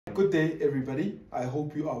Good day, everybody. I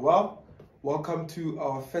hope you are well. Welcome to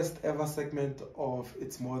our first ever segment of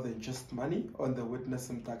It's More Than Just Money on the Witness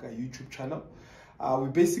Mdaka YouTube channel. We're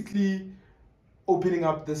basically opening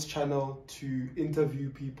up this channel to interview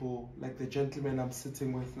people like the gentleman I'm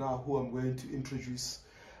sitting with now, who I'm going to introduce,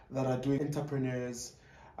 that are doing entrepreneurs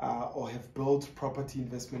or have built property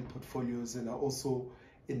investment portfolios and are also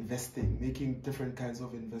investing, making different kinds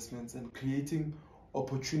of investments and creating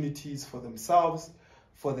opportunities for themselves,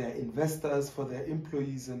 for their investors, for their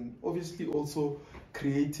employees, and obviously also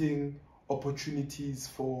creating opportunities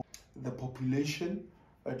for the population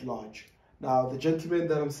at large. Now, the gentleman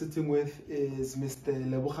that I'm sitting with is Mr.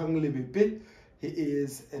 Lebogang Lebepe. He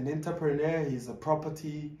is an entrepreneur, he's a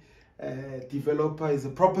property developer, he's a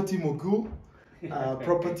property mogul,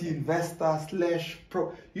 property investor slash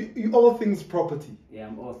you all things property. Yeah,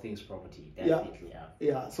 I'm all things property, definitely.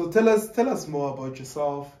 Yeah. So tell us more about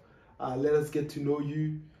yourself. Let us get to know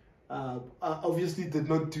you. I obviously did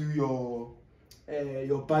not do your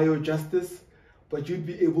bio justice, but you'd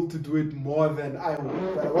be able to do it more than I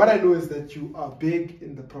would. But what I know is that you are big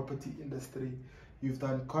in the property industry. You've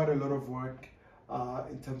done quite a lot of work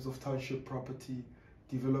in terms of township property,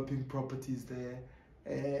 developing properties there,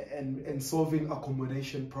 and solving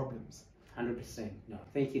accommodation problems. 100%. No,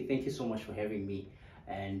 thank you so much for having me,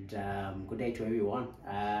 and good day to everyone.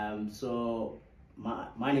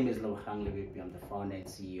 My name is Lebogang Lebepe. I'm the founder and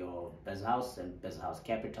CEO of BizHouse and BizHouse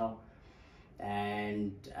Capital,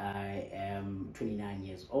 and I am 29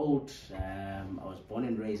 years old. I was born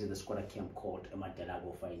and raised in the squatter camp called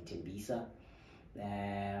Madelagofa in Tembisa.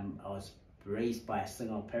 I was raised by a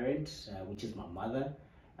single parent, which is my mother.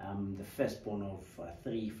 I'm the firstborn of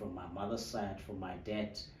three from my mother's side. From my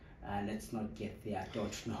dad, let's not get there, I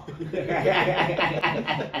don't know.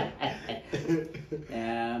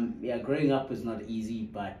 Yeah, growing up was not easy,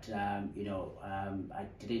 but I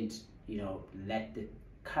didn't let the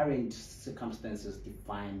current circumstances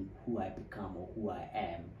define who I become or who I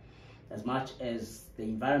am. As much as the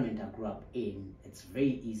environment I grew up in, it's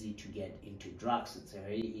very easy to get into drugs, it's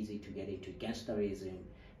very easy to get into gangsterism,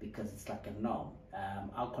 because it's like a norm.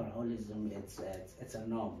 Alcoholism, it's a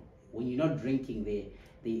norm. When you're not drinking, they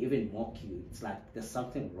even mock you. It's like there's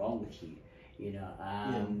something wrong with you,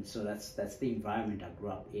 So that's the environment I grew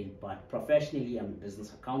up in. But professionally, I'm a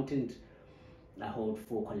business accountant. I hold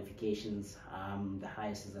 4 qualifications. The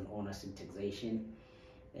highest is an honors in taxation,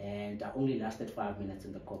 and I only lasted 5 minutes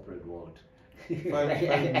in the corporate world. 5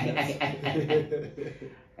 minutes.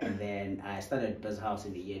 And then I started BizHouse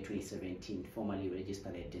in the year 2017, formally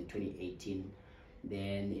registered it in 2018.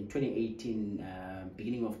 Then in 2018,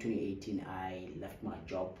 beginning of 2018, I left my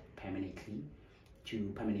job permanently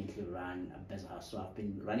to permanently run a BizHouse. So I've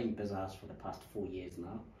been running BizHouse for the past 4 years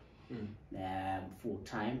now, full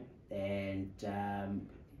time. And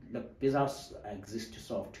look, BizHouse exists to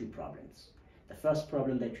solve 2 problems. The first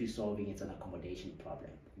problem that we're solving is an accommodation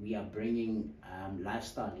problem. We are bringing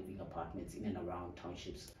lifestyle living apartments in and around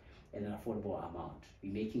townships at an affordable amount.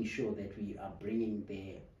 We're making sure that we are bringing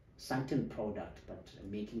the Santon product, but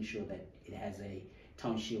making sure that it has a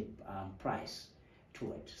township price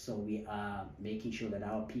to it. So we are making sure that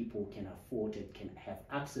our people can afford it, can have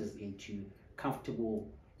access into comfortable,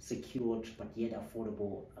 secured, but yet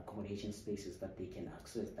affordable accommodation spaces that they can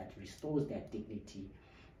access, that restores their dignity,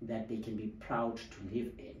 that they can be proud to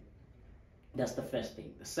live in. That's the first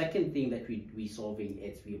thing. The second thing that we're solving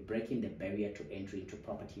is we're breaking the barrier to entry into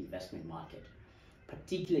property investment market,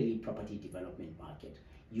 particularly property development market.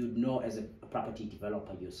 You'd know as a property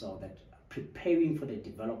developer yourself that preparing for the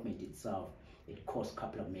development itself, it costs a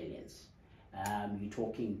couple of millions. You're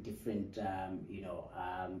talking different,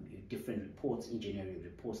 different reports, engineering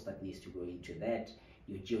reports that needs to go into that,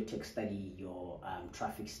 your geotech study, your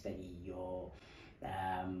traffic study, your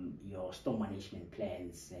storm management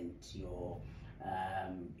plans, and your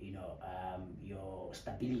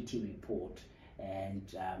stability report,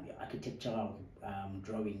 and your architectural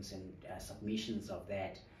drawings and submissions of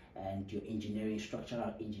that, and your engineering,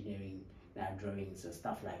 structural engineering drawings and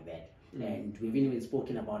stuff like that. And we've even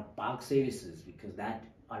spoken about bulk services, because that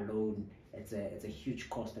alone, it's a huge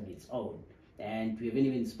cost on its own. And we've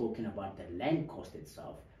even spoken about the land cost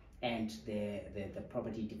itself and the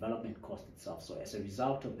property development cost itself. So as a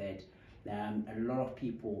result of that, a lot of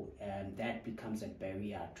people, that becomes a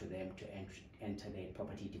barrier to them to enter the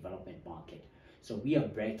property development market. So we are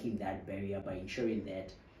breaking that barrier by ensuring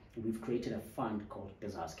that we've created a fund called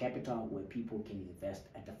BizHouse Capital, where people can invest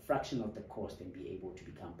at a fraction of the cost and be able to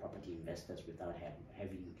become property investors without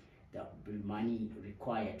having the money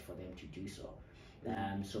required for them to do so.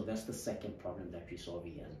 So that's the second problem that we're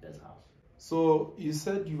solving as BizHouse. So you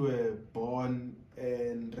said you were born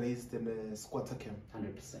and raised in a squatter camp.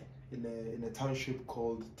 100%. In a township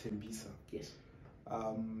called Tembisa. Yes.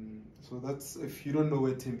 So that's, if you don't know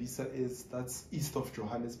where Tembisa is, that's east of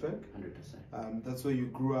Johannesburg. 100%. That's where you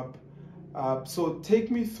grew up. So take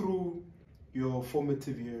me through your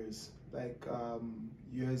formative years, like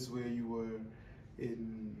years where you were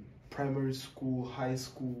in primary school, high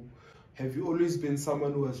school. Have you always been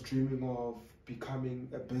someone who was dreaming of becoming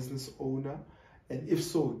a business owner? And if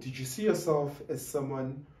so, did you see yourself as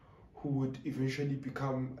someone who would eventually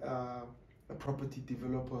become a property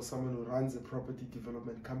developer, or someone who runs a property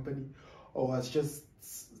development company? Or was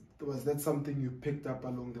that something you picked up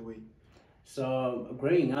along the way? So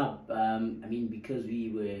growing up, I mean, because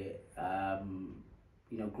we were,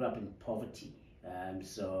 grew up in poverty,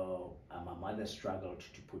 so my mother struggled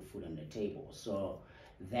to put food on the table. So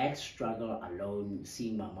that struggle alone,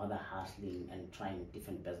 seeing my mother hustling and trying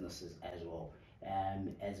different businesses as well,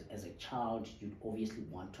 as a child, you obviously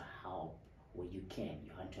want to help where you can.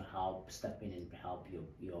 You want to help, step in and help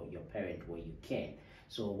your parent where you can.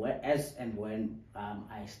 So when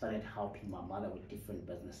I started helping my mother with different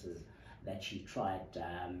businesses that she tried,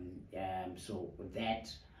 so with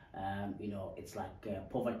that, it's like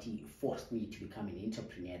poverty forced me to become an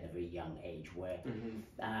entrepreneur at a very young age, where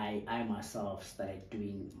I myself started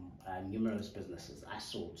doing numerous businesses. I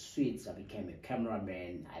sold sweets, I became a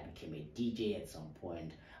cameraman, I became a DJ at some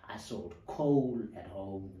point. I sold coal at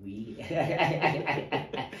home. We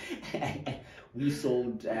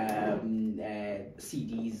sold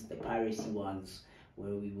CDs, the piracy ones,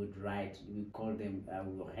 where we would write, we call them,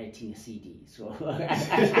 we were writing a CD. So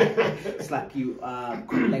it's like you are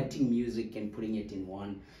collecting music and putting it in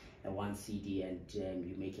one CD, and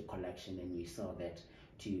you make a collection and you sell that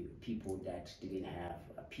to people that didn't have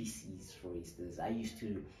PCs, for instance. I used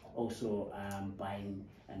to also buy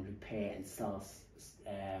and repair and sell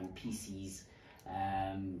PCs.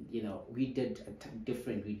 We did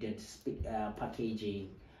we did packaging.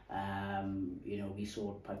 We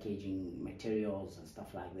sold packaging materials and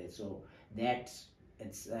stuff like that. So that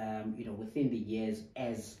it's within the years,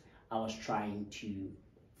 as I was trying to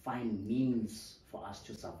find means for us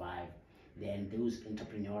to survive, then those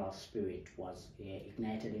entrepreneurial spirit was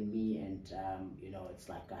ignited in me, and it's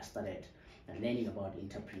like I started learning about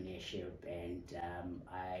entrepreneurship, and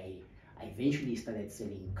I eventually started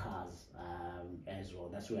selling cars as well.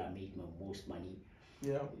 That's where I made my most money.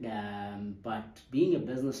 Yeah. But being a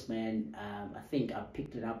businessman, I think I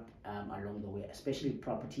picked it up along the way, especially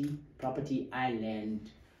property. Property, I learned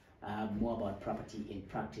more about property in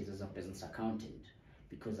practice as a business accountant,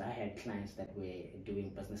 because I had clients that were doing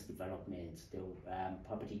business development, they were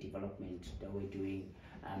property development, they were doing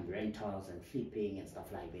rentals and flipping and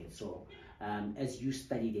stuff like that. So as you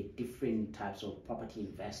study the different types of property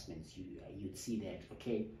investments, you'd see that,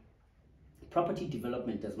 okay, property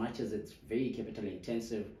development, as much as it's very capital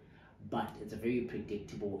intensive, but it's a very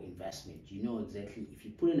predictable investment. You know exactly, if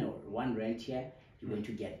you put in one rent here, you're going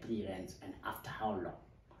to get 3 rents, and after how long?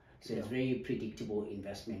 So it's very predictable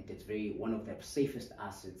investment. It's one of the safest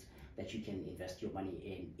assets that you can invest your money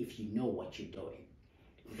in if you know what you're doing.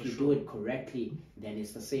 If you do it correctly, then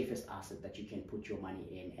it's the safest asset that you can put your money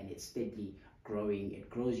in, and it's steadily growing. It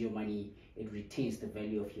grows your money, it retains the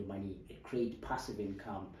value of your money, it creates passive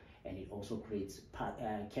income, and it also creates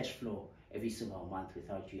cash flow every single month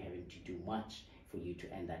without you having to do much for you to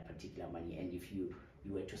earn that particular money. And if you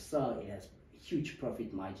were to sell, it has huge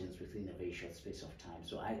profit margins within a very short space of time.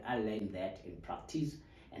 So I learned that in practice,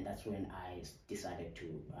 and that's when I decided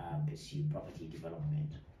to pursue property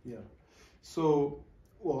development. Yeah. So,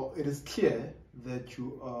 well, it is clear that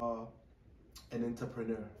you are an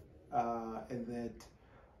entrepreneur, and that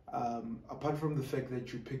apart from the fact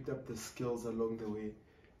that you picked up the skills along the way,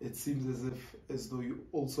 it seems as though you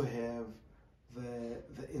also have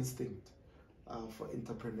the instinct for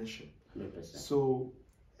entrepreneurship. 100%. So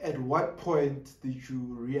at what point did you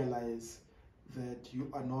realize that you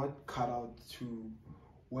are not cut out to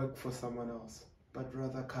work for someone else, but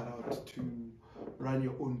rather cut out to run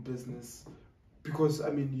your own business? Because, I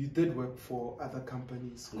mean, you did work for other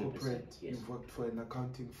companies, corporate, yes. You've worked for an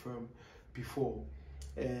accounting firm before.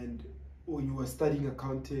 And when you were studying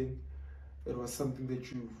accounting, it was something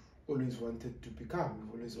that you've always wanted to become.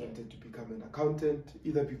 You've always wanted to become an accountant,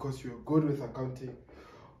 either because you're good with accounting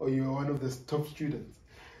or you're one of the top students.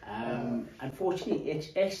 Unfortunately,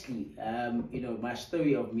 it's actually, my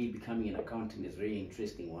story of me becoming an accountant is a very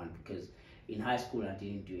interesting one, because in high school I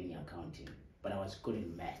didn't do any accounting, but I was good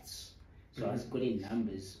in maths. So I was good in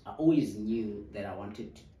numbers. I always knew that I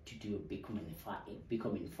wanted to do a BCom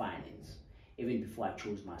in finance, even before I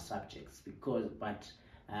chose my subjects. But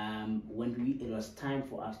it was time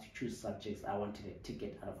for us to choose subjects, I wanted a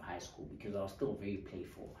ticket out of high school because I was still very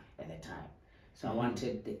playful at the time. So I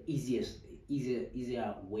wanted the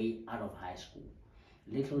easier way out of high school.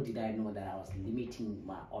 Little did I know that I was limiting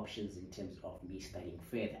my options in terms of me studying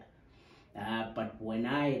further. But when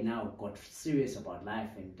I now got serious about life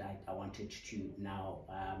and I wanted to now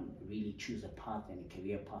really choose a path and a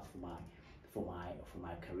career path for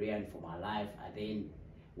my career and for my life, I then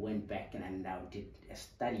went back and I now did a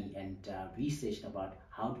study and researched about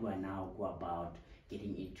how do I now go about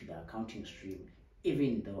getting into the accounting stream,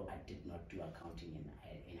 even though I did not do accounting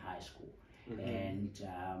in high school. And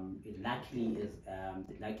it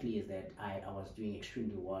luckily is that I was doing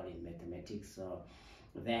extremely well in mathematics, so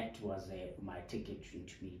that was my ticket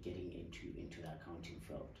into me getting into the accounting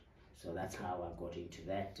field. So that's how I got into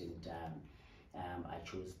that, and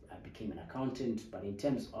I became an accountant. But in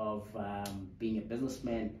terms of being a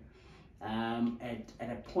businessman, at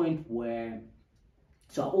a point where,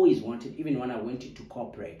 so I always wanted, even when I went into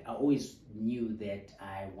corporate, I always knew that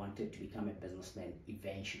I wanted to become a businessman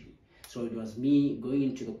eventually. So it was me going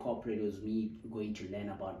into the corporate, it was me going to learn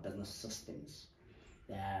about business systems,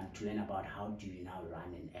 to learn about how do you now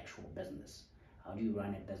run an actual business. How do you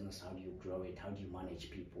run a business? How do you grow it? How do you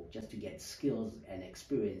manage people? Just to get skills and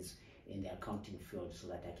experience in the accounting field so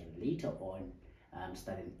that I can later on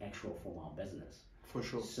start an actual formal business. For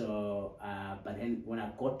sure. So, but then when I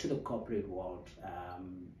got to the corporate world,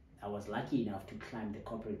 I was lucky enough to climb the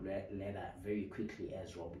corporate ladder very quickly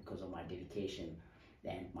as well because of my dedication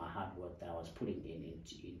and my hard work that I was putting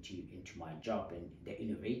into my job and the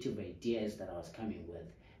innovative ideas that I was coming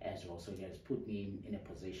with as well. So it has put me in a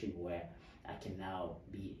position where I can now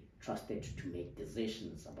be trusted to make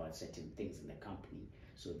decisions about certain things in the company.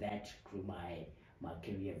 So that grew my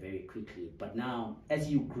career very quickly. But now, as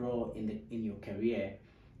you grow in your career,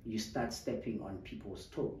 you start stepping on people's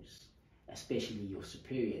toes, especially your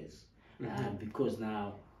superiors, because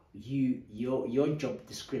now your job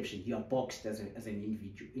description, you are boxed as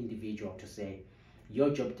an individual to say your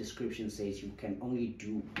job description says you can only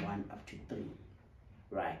do 1 up to 3,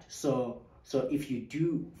 right? So if you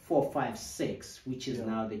do 4, 5, 6, which is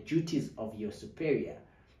now the duties of your superior,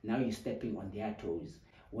 now you're stepping on their toes.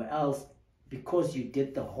 Where else, because you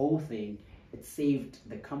did the whole thing, it saved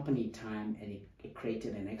the company time and it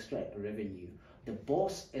created an extra revenue. The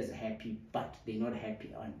boss is happy, but they're not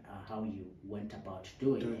happy on how you went about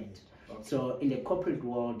doing it. Okay. So in the corporate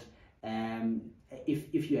world,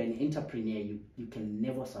 if you're an entrepreneur, you can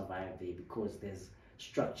never survive there because there's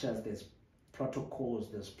structures, there's protocols,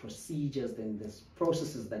 there's procedures, then there's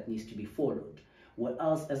processes that needs to be followed.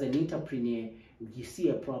 Whereas as an entrepreneur, you see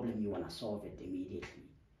a problem, you want to solve it immediately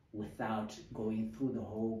without going through the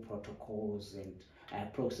whole protocols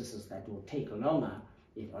and processes that will take longer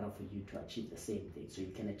in order for you to achieve the same thing. So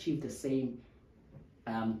you can achieve the same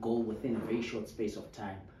goal within a very short space of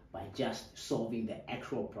time by just solving the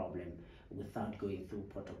actual problem without going through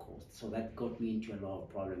protocols. So that got me into a lot of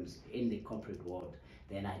problems in the corporate world.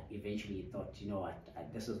 Then I eventually thought, you know what,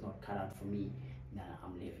 this is not cut out for me. Nah,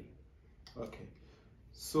 I'm leaving. Okay,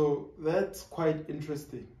 so that's quite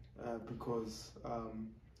interesting because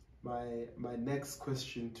my next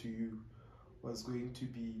question to you was going to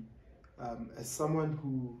be, as someone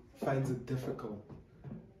who finds it difficult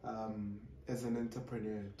as an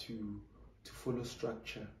entrepreneur to follow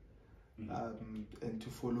structure and to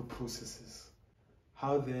follow processes,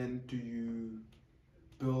 how then do you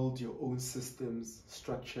build your own systems,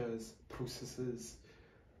 structures, processes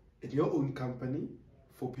in your own company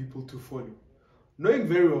for people to follow, knowing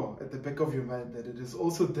very well at the back of your mind that it is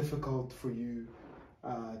also difficult for you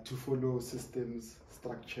to follow systems,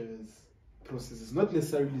 structures, processes, not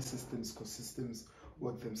necessarily systems, because systems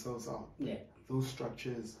work themselves out. Yeah. Those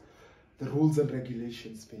structures, the rules and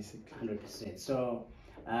regulations, basically. 100%. So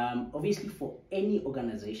obviously for any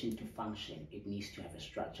organization to function, it needs to have a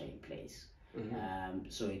structure in place.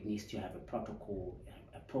 So it needs to have a protocol,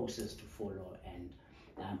 a process to follow, and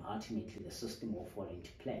ultimately the system will fall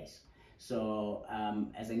into place. So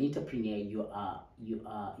as an entrepreneur,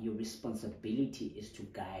 your responsibility is to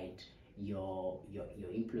guide your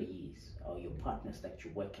employees or your partners that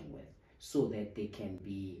you're working with, so that they can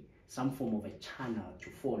be some form of a channel to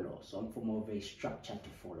follow, some form of a structure to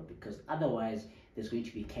follow, because otherwise there's going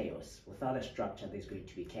to be chaos. Without a structure, there's going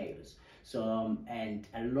to be chaos. So and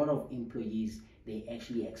a lot of employees, they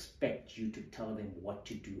actually expect you to tell them what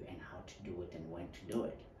to do and how to do it and when to do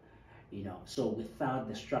it. You know, so without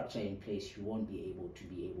the structure in place, you won't be able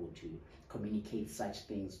to communicate such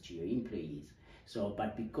things to your employees. So,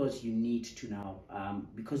 but because you need to now,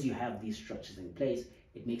 because you have these structures in place,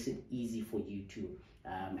 it makes it easy for you to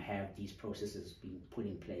have these processes being put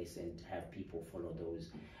in place and have people follow those.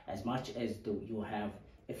 As much as though you have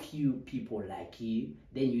a few people like you,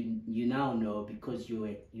 then you now know, because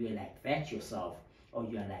you're like that yourself, or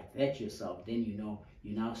you are like that yourself, then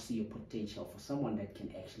you now see a potential for someone that can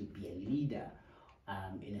actually be a leader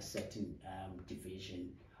in a certain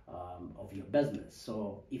division of your business.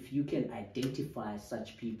 So if you can identify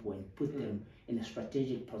such people and put them in a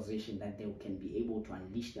strategic position that they can be able to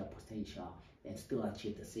unleash their potential and still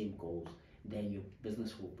achieve the same goals, then your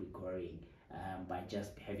business will be growing by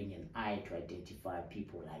just having an eye to identify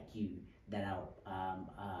people like you that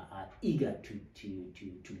are eager to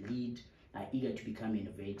lead, are eager to become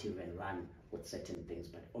innovative and run with certain things,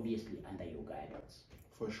 but obviously under your guidance.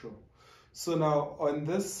 For sure. So now on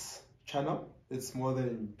this channel, it's more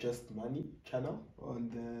than just money channel, on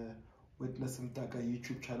the Witness Mdaka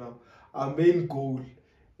YouTube channel, our main goal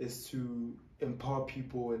is to empower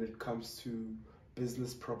people when it comes to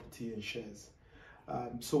business, property and shares.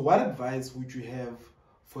 So what advice would you have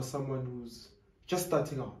for someone who's just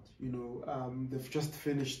starting out? They've just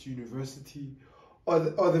finished university,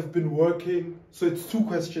 or they've been working. So it's two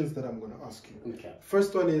questions that I'm going to ask you. Okay.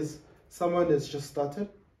 First one is, someone has just started,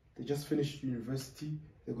 they just finished university,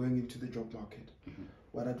 they're going into the job market.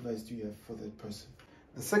 What advice do you have for that person?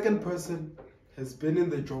 The second person has been in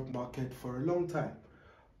the job market for a long time,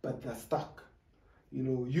 but they're stuck.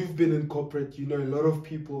 You've been in corporate, a lot of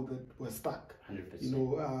people that were stuck.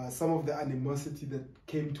 100%. Some of the animosity that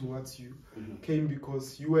came towards you came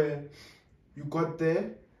because you got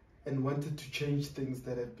there and wanted to change things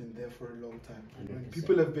that have been there for a long time. When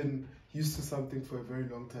people have been used to something for a very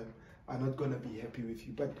long time, are not going to be happy with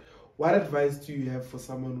you. But what advice do you have for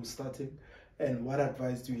someone who's starting, and what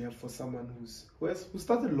advice do you have for someone who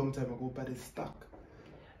started a long time ago but is stuck?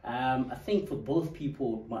 I think for both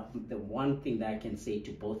people, the one thing that I can say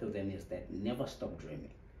to both of them is that never stop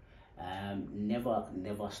dreaming.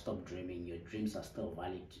 Never stop dreaming. Your dreams are still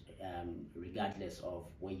valid, regardless of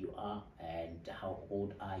where you are and how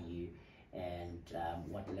old are you, and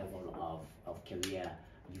what level of career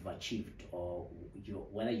you've achieved, or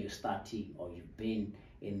whether you're starting or you've been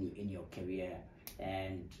in your career.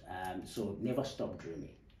 And so never stop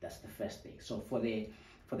dreaming. That's the first thing. So for the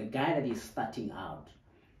guy that is starting out,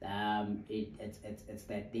 it's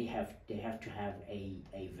that they have to have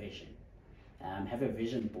a vision. Have a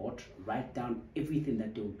vision board, write down everything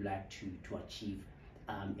that they would like to achieve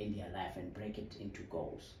in their life, and break it into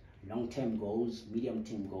goals: long-term goals,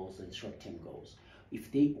 medium-term goals, and short-term goals.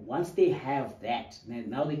 Once they have that,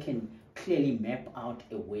 now they can clearly map out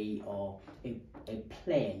a way or a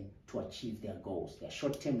plan to achieve their goals, their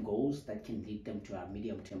short-term goals that can lead them to our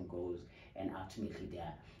medium-term goals, and ultimately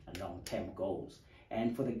their long-term goals.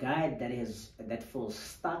 And for the guy that feels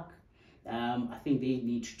stuck, I think they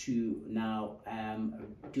need to now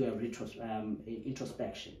do a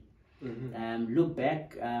introspection. Look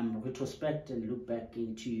back, retrospect, and look back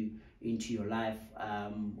into your life.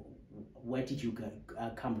 Where did you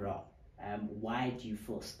come wrong? Why do you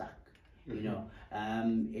feel stuck?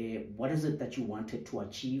 What is it that you wanted to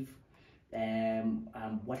achieve?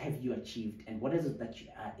 What have you achieved, and what is it that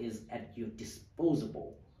is at your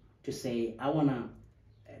disposal to say,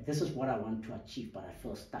 this is what I want to achieve, but I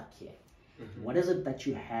feel stuck here. What is it that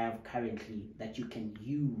you have currently that you can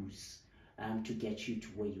use to get you to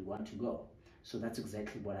where you want to go? So that's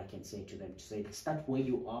exactly what I can say to them, to say, start where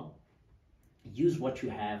you are, use what you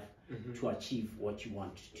have to achieve what you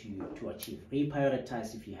want to achieve.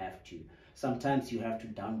 Reprioritize if you have to. Sometimes you have to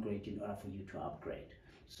downgrade in order for you to upgrade.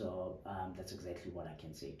 So that's exactly what I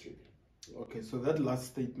can say to them. Okay, so that last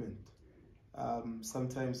statement,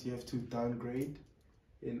 sometimes you have to downgrade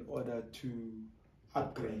in order to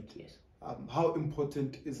upgrade. Yes. How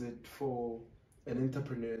important is it for an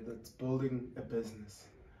entrepreneur that's building a business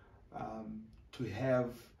to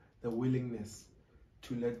have the willingness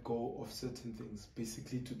to let go of certain things,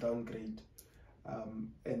 basically to downgrade?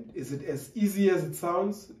 And is it as easy as it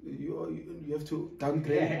sounds? You have to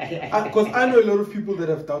downgrade? Because I know a lot of people that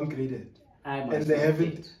have downgraded and they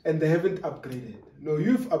haven't upgraded. No,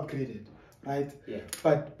 you've upgraded, right? Yeah.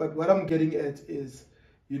 But what I'm getting at is,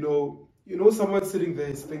 someone sitting there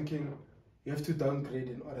is thinking, you have to downgrade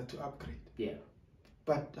in order to upgrade. Yeah.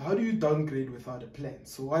 But how do you downgrade without a plan?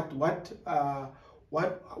 So what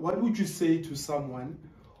would you say to someone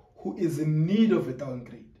who is in need of a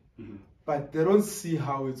downgrade, but they don't see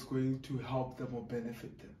how it's going to help them or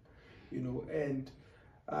benefit them? And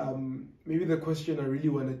maybe the question I really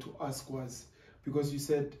wanted to ask was, because you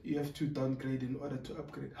said you have to downgrade in order to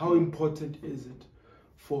upgrade, how important is it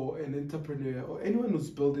for an entrepreneur or anyone who's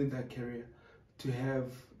building their career to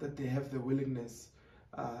have the willingness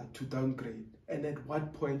to downgrade and at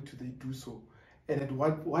what point do they do so? And at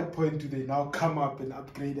what point do they now come up and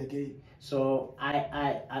upgrade again? So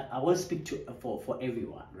I won't speak to for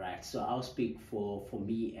everyone, right? So I'll speak for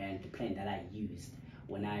me and the plan that I used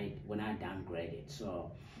when I downgraded.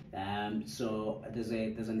 So so there's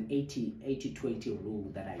an 80-20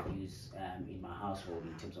 rule that I use in my household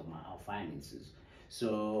in terms of our finances.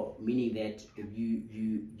 So meaning that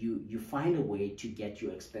you find a way to get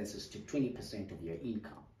your expenses to 20% of your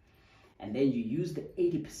income, and then you use the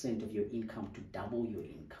 80% of your income to double your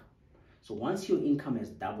income. So once your income has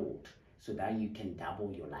doubled, so then you can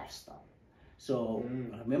double your lifestyle. So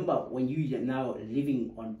remember, when you are now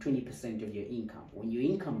living on 20% of your income, when your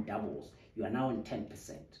income doubles, you are now on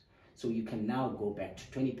 10%. So you can now go back to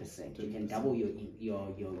 20%. You can double your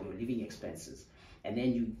living expenses. And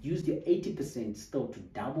then you use the 80% still to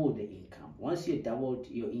double the income. Once you doubled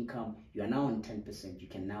your income, you are now on 10%. You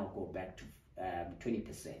can now go back to 20%.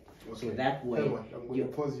 Okay. So that way, I'm going to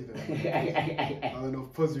pause you there. I'm going to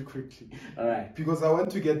pause you quickly. All right. Because I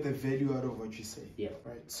want to get the value out of what you say. Yeah.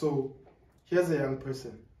 Right. So here's a young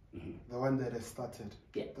person, the one that has started,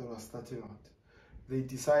 that was starting out. They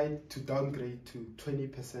decide to downgrade to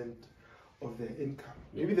 20% of their income.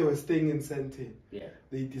 Maybe they were staying in Sente. Yeah.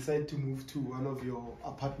 They decide to move to one of your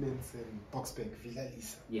apartments in Boxburg, Villa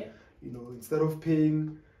Lisa. Yeah. You know, instead of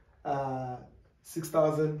paying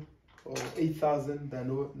 6,000 or 8,000, they're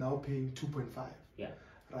now paying 2.5. Yeah.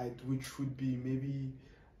 Right, which would be maybe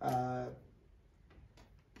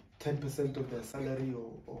 10% of their salary or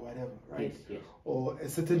whatever, right? Yes. Or a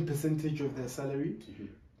certain percentage of their salary.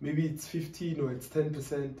 Maybe it's 15 or it's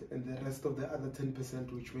 10%, and the rest of the other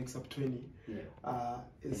 10%, which makes up 20,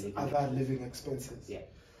 is other living expenses. Yeah.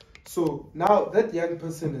 So now that young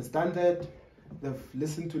person has done that, they've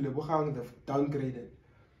listened to Lebogang, they've downgraded.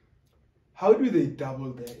 How do they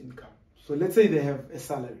double their income? So let's say they have a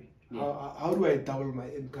salary. Yeah. How do I double my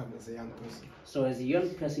income as a young person? So as a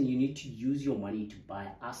young person, you need to use your money to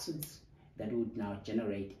buy assets that would now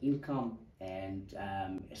generate income. And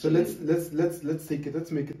so let's take it. Let's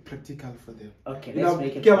make it practical for them. Okay, let's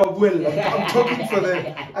make it. I'm talking for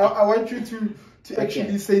them. I want you to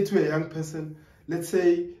actually say to a young person, let's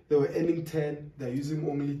say they were earning 10, they're using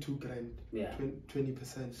only 2 grand. Yeah.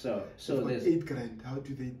 20%. So there's 8 grand. How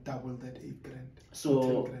do they double that 8 grand?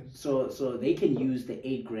 So they can use the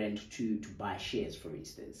 8 grand to buy shares, for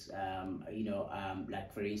instance.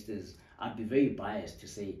 Like for instance, I'd be very biased to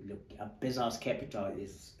say, look, Bezos Capital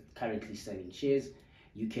is currently selling shares.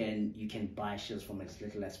 You can buy shares from as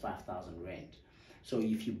little as 5,000 rand. So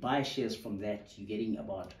if you buy shares from that, you're getting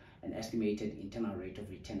about an estimated internal rate of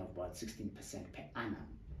return of about 16% per annum.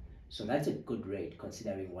 So that's a good rate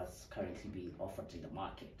considering what's currently being offered in the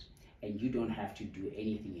market. And you don't have to do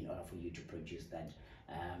anything in order for you to produce that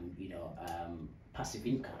passive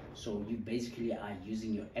income. So you basically are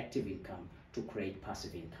using your active income to create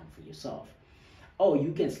passive income for yourself. Or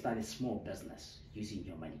you can start a small business using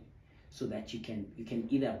your money, so that you can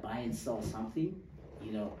either buy and sell something.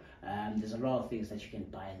 There's a lot of things that you can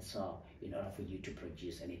buy and sell in order for you to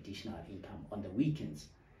produce an additional income on the weekends.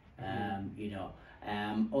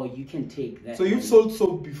 Or you can take that. So you've sold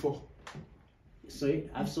soap before? Sorry,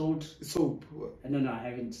 I've sold soap. No, I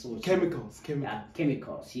haven't sold chemicals. Soap.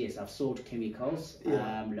 Chemicals. Yes, I've sold chemicals.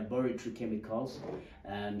 Laboratory chemicals.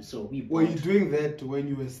 So were you doing that when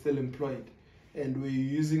you were still employed, and were you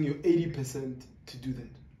using your 80% to do that?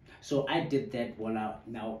 So I did that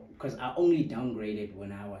because I only downgraded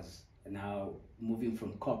when I was now moving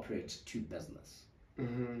from corporate to business.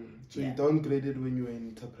 So you downgraded when you were an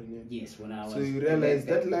entrepreneur? Yes, when I was. So you realized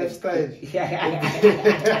that lifestyle.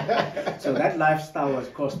 So that lifestyle was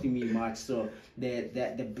costing me much. So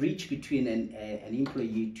the bridge between an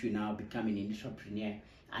employee to now becoming an entrepreneur,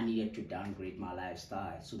 I needed to downgrade my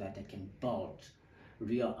lifestyle so that I can build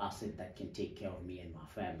real asset that can take care of me and my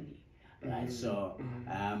family. Right. So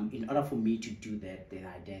in order for me to do that, then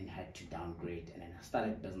I had to downgrade, and then I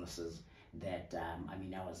started businesses that I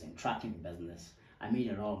was in trucking business. I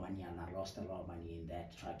made a lot of money, and I lost a lot of money in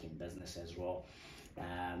that trucking business as well.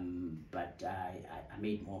 But I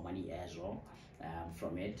made more money as well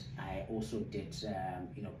from it. I also did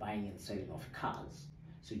buying and selling of cars.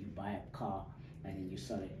 So you buy a car and then you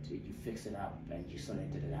sell it, you fix it up, and you sell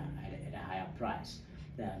it at a higher price.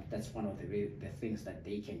 That's one of the things that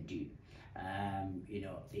they can do.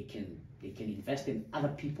 They can invest in other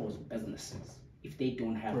people's businesses if they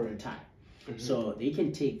don't have the time. So they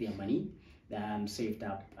can take their money saved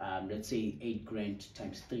up, let's say 8 grand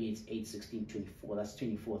times 3, it's 8, 16, 24, that's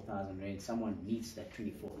 24,000 rand. Someone needs that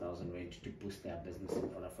 24,000 rand to boost their business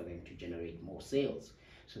in order for them to generate more sales.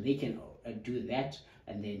 So they can do that,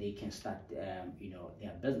 and then they can start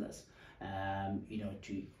their business.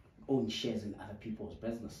 to own shares in other people's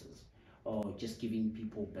businesses, or just giving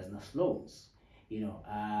people business loans.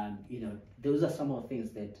 Those are some of the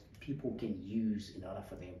things that people can use in order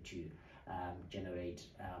for them to generate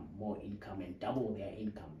more income and double their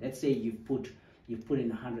income. Let's say you've put in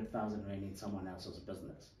 100,000 rand in someone else's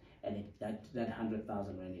business, and that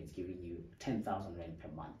 100,000 rand is giving you 10,000 rand per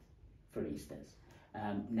month, for instance.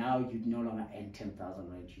 Now you no longer earn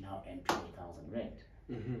 10,000 rand, you now earn 20,000 rand.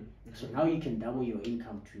 Mm-hmm. Mm-hmm. So now you can double your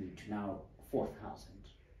income to now 4,000.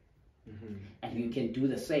 Mm-hmm. And you can do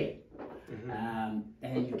the same. Mm-hmm.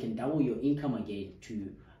 And you can double your income again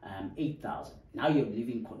to 8,000. Now your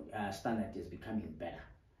living standard is becoming better.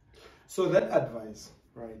 So that advice,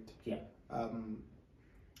 right? Yeah. I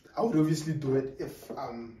would obviously do it if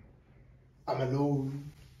I'm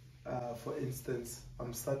alone. For instance,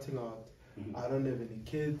 I'm starting out. Mm-hmm. I don't have any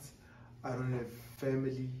kids. I don't have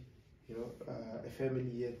family. A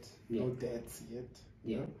family yet. Yeah. No dads yet.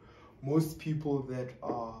 Yeah. Most people that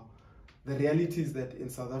are. The reality is that in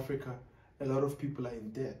South Africa, a lot of people are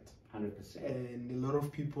in debt. 100%. And a lot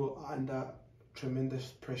of people are under tremendous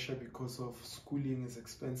pressure because of schooling is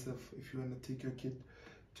expensive. If you want to take your kid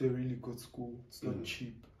to a really good school, it's not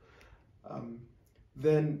cheap.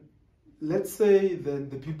 Then let's say then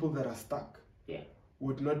the people that are stuck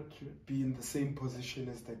would not be in the same position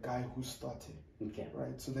as the guy who's starting. Okay.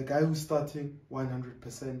 Right? So the guy who's starting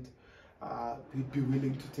 100%, he'd be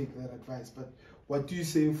willing to take that advice. But what do you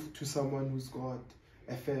say to someone who's got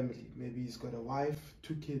a family? Maybe he's got a wife,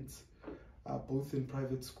 2 kids, both in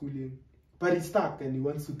private schooling, but he's stuck and he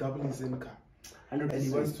wants to double his income. 100%. And he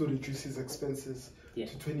wants to reduce his expenses to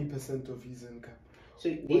 20% of his income. So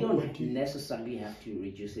they don't necessarily have to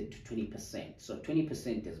reduce it to 20%. So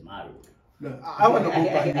 20% is my rule. No, I want to go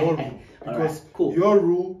by your rule, because your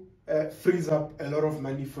rule frees up a lot of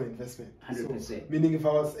money for investment. 100%. So, meaning if I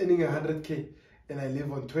was earning 100K and I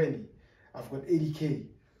live on 20, I've got 80K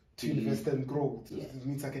to invest and grow. So it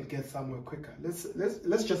means I can get somewhere quicker.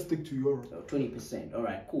 Let's just stick to your rule. 20%. All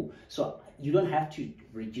right, cool. So you don't have to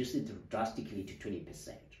reduce it drastically to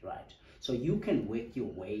 20%, right? So you can work your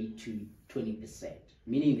way to 20%,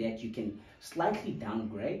 meaning that you can slightly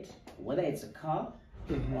downgrade, whether it's a car,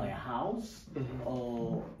 or a house,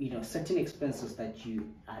 or certain expenses that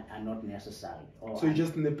you are not necessary. Or so you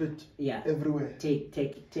just nip it everywhere. Take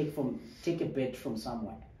a bit from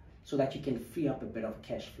somewhere, so that you can free up a bit of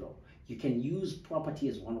cash flow. You can use property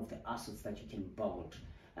as one of the assets that you can build,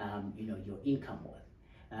 your income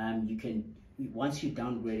with. You can, once you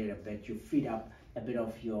downgrade it a bit, you freed up a bit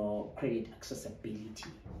of your credit accessibility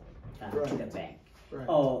to the bank. Right.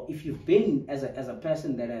 Or if you've been as a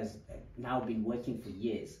person that has now been working for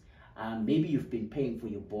years, maybe you've been paying for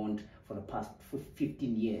your bond for the past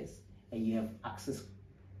 15 years, and you have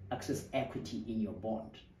access equity in your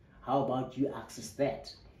bond. How about you access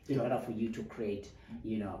that in order for you to create,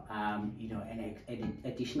 an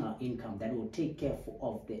additional income that will take care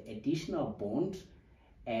of the additional bond,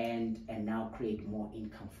 and now create more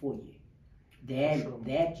income for you. Then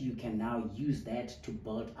that you can now use that to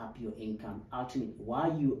build up your income ultimately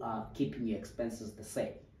while you are keeping your expenses the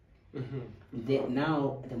same.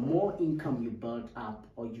 Now the more income you build up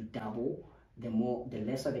or you double, the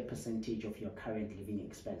lesser the percentage of your current living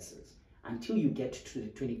expenses, until you get to the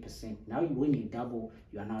 20%. Now when you double,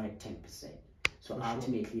 you are now at 10%. So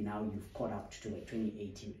ultimately now you've caught up to the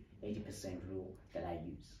 80% rule that I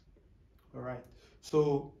use. All right.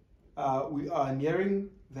 So we are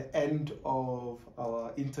nearing the end of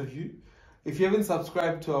our interview. If you haven't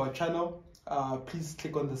subscribed to our channel, please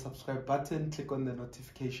click on the subscribe button, click on the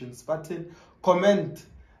notifications button, comment,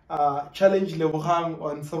 challenge Lebogang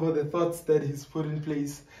on some of the thoughts that he's put in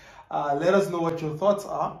place. Let us know what your thoughts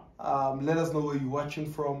are. Let us know where you're watching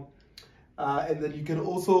from. And then you can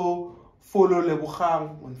also follow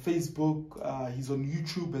Lebogang on Facebook. He's on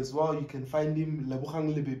YouTube as well. You can find him,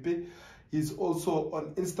 Lebogang Lebepe. He's also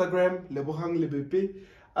on Instagram, Lebogang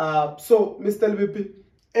Lebepe. So, Mr. Lebepe,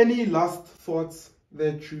 any last thoughts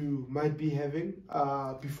that you might be having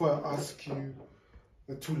before I ask you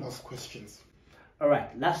the 2 last questions? All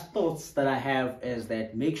right, last thoughts that I have is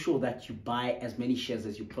that make sure that you buy as many shares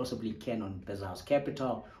as you possibly can on BizHouse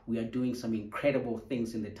Capital. We are doing some incredible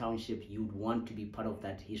things in the township. You'd want to be part of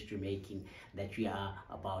that history making that we are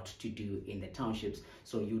about to do in the townships.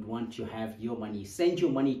 So you'd want to have your money, send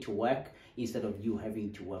your money to work instead of you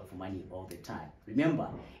having to work for money all the time. Remember,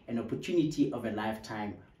 an opportunity of a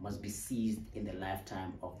lifetime must be seized in the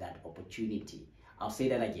lifetime of that opportunity. I'll say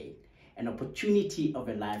that again. An opportunity of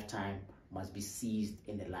a lifetime must be seized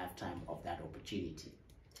in the lifetime of that opportunity.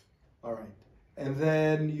 All right. And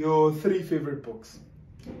then your 3 favorite books.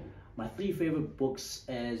 My 3 favorite books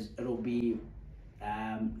it'll be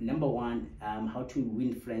number 1, How to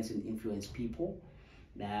Win Friends and Influence People.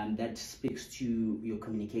 That speaks to your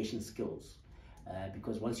communication skills,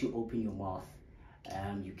 because once you open your mouth,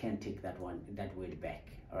 you can't take that word back.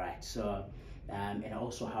 All right. So and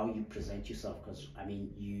also how you present yourself, because I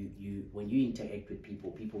mean, you when you interact with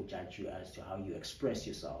people, people judge you as to how you express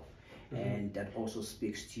yourself. And that also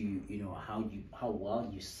speaks to, you know, how well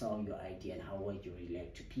you sell your idea and how well you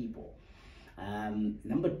relate to people.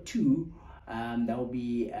 Number 2, that will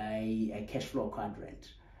be a cash flow quadrant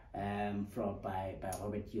by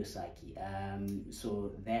Robert Kiyosaki.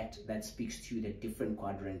 So that speaks to the different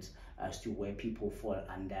quadrants as to where people fall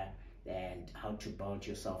under, and how to build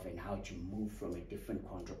yourself and how to move from a different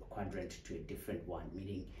quadrant to a different one.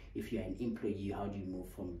 Meaning, if you're an employee, how do you move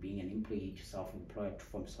from being an employee to self-employed,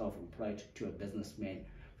 from self-employed to a businessman,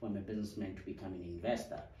 from a businessman to become an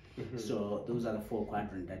investor? So those are the 4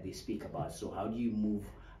 quadrants that they speak about. So how do you move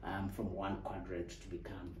from one quadrant to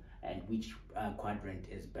become, and which quadrant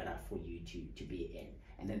is better for you to be in?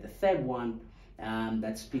 And then the 3rd one,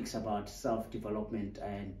 that speaks about self-development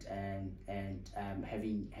and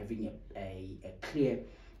having a clear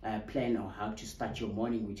plan on how to start your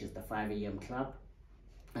morning, which is the 5 a.m. club.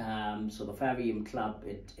 So the 5 a.m. club,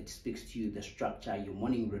 it speaks to you, the structure, your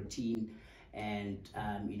morning routine, and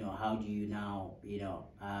you know, how do you now, you know,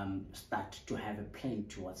 start to have a plan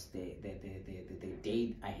towards the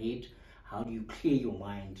day ahead? How do you clear your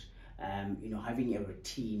mind? You know, having a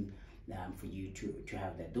routine for you to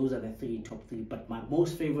have that. Those are the top three. But my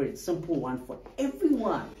most favorite, simple one for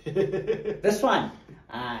everyone. This one,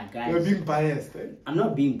 guys. You're being biased, eh? I'm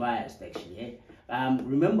not being biased, actually.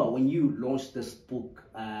 Remember when you launched this book?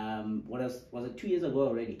 Was it 2 years ago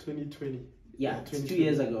already? 2020. Yeah, it's 2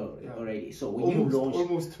 years ago already. So when you launched,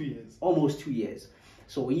 almost 2 years. Almost 2 years.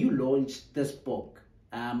 So when you launched this book,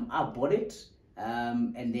 I bought it,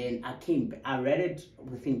 and then I read it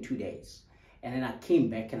within 2 days. And then I came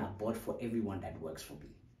back and I bought for everyone that works for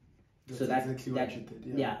me. That's exactly what you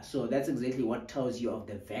did. Yeah, so that's exactly what tells you of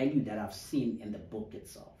the value that I've seen in the book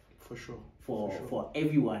itself. For sure. For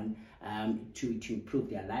everyone to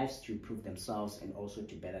improve their lives, to improve themselves, and also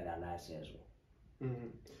to better their lives as well.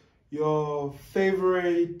 Your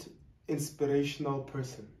favorite inspirational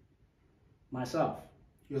person? Myself.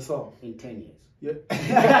 Yourself? In 10 years. Yeah.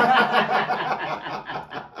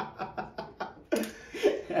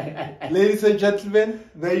 Ladies and gentlemen,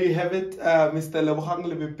 there you have it, Mr. Lebogang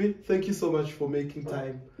Lebepe. Thank you so much for making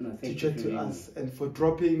time to chat to us and for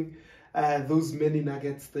dropping those many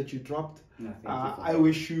nuggets that you dropped. I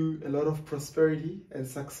wish you a lot of prosperity and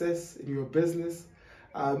success in your business.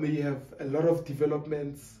 May you have a lot of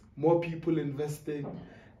developments, more people investing,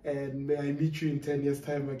 and may I meet you in 10 years'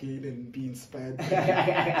 time again and be inspired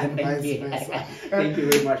and vice versa. Thank you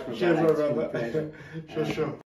very much for that. Sure, brother. Sure.